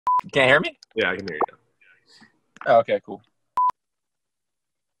You can't hear me? Yeah, I can hear you now. Oh, okay, cool.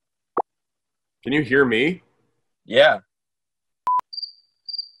 Can you hear me? Yeah.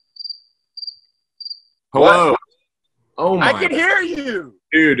 Hello. What? Oh my. I can hear you.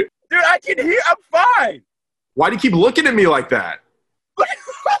 Dude, Dude, I can hear. I'm fine. why do you keep looking at me like that? Look at you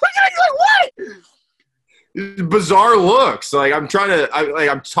like what? Bizarre looks. Like I'm trying to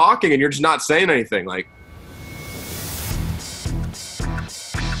I'm talking and you're just not saying anything. Like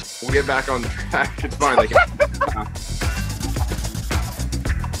we'll get back on track. It's fine. Like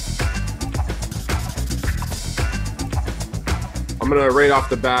I'm gonna right off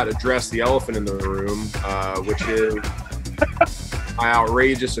the bat address the elephant in the room, which is my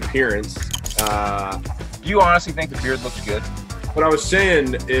outrageous appearance. Do you honestly think the beard looks good? What I was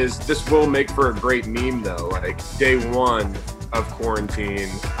saying is this will make for a great meme, though. Like, day one of quarantine,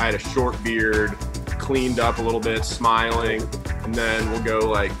 I had a short beard, cleaned up a little bit, smiling, and then we'll go,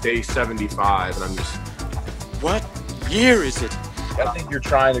 like, day 75, and I'm just, what year is it? I think you're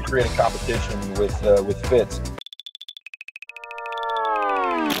trying to create a competition with Fitz.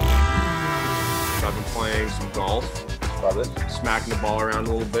 I've been playing some golf. Love it. Smacking the ball around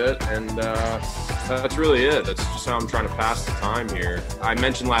a little bit, and that's really it. That's just how I'm trying to pass the time here. I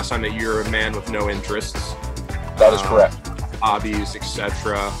mentioned last time that you're a man with no interests. That is correct. Hobbies,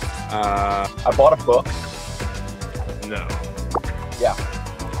 etc. I bought a book. No. Yeah.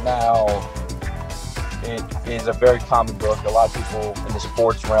 Now, it is a very common book. A lot of people in the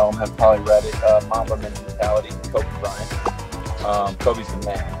sports realm have probably read it. Mamba Mentality, Kobe Bryant. Kobe's the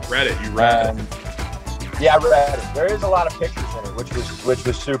man. Read it. You read it. Yeah, I read it. There is a lot of pictures in it, which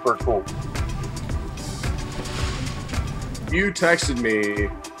was super cool. You texted me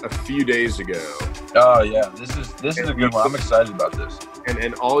a few days ago. Oh yeah, this is a good one. I'm excited about this.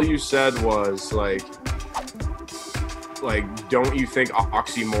 And all you said was like, don't you think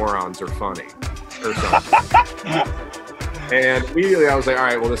oxymorons are funny or something? And immediately I was like, all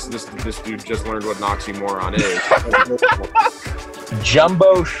right, well this dude just learned what an oxymoron is.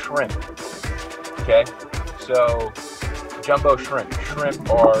 Jumbo shrimp. Okay, so jumbo shrimp. Shrimp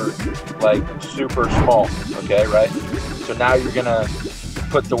are like super small. Okay, right? So now you're gonna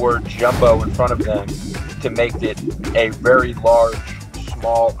put the word jumbo in front of them to make it a very large,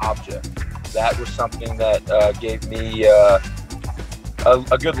 small object. That was something that gave me a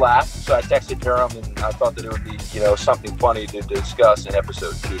good laugh. So I texted Durham, and I thought that it would be, something funny to discuss in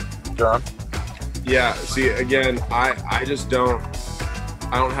episode 2. Durham? Yeah. See, again, I just don't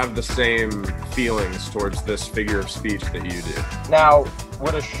have the same feelings towards this figure of speech that you do. Now,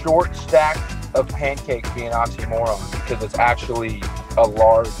 would a short stack of pancakes be an oxymoron because it's actually a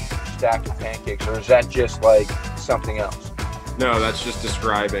large stack of pancakes, or is that just like something else? No, that's just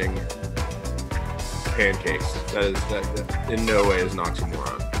describing pancakes. That in no way is an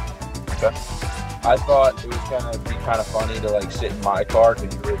oxymoron. Okay. I thought it was gonna be kind of funny to like sit in my car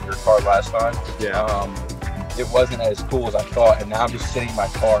because you were in your car last time. Yeah. It wasn't as cool as I thought, and now I'm just sitting in my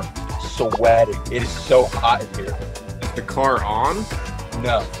car sweating. It is so hot in here. Is the car on?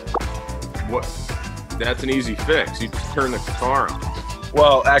 No. What? That's an easy fix. You just turn the car on.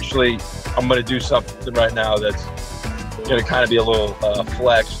 Well, actually, I'm going to do something right now that's going to kind of be a little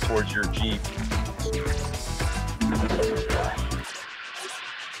flex towards your Jeep.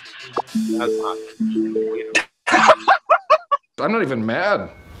 That's not. I'm not even mad.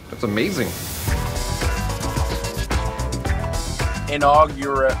 That's amazing.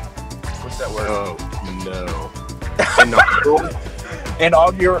 Inaugural. What's that word? Oh, no. Inaugural?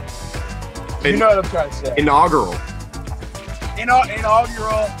 Inaugural. You know what I'm trying to say. Inaugural.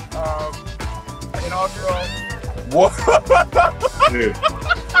 Inaugural. Inaugural. What? Dude.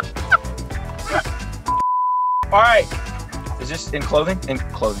 All right. Is this in clothing? In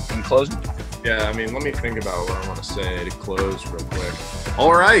closing? Yeah, I mean, let me think about what I want to say to close real quick.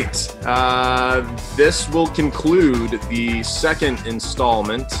 All right. This will conclude the second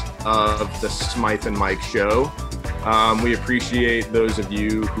installment of the Smythe and Mike Show. We appreciate those of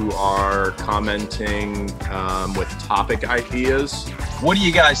you who are commenting with topic ideas. What do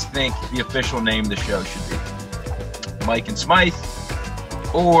you guys think the official name of the show should be? Mike and Smythe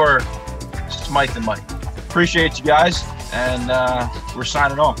or Smythe and Mike? Appreciate you guys, and we're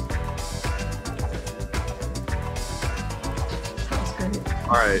signing off.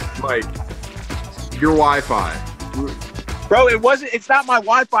 All right, Mike, your Wi-Fi. Bro, it's not my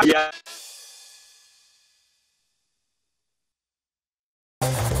Wi-Fi. Yeah.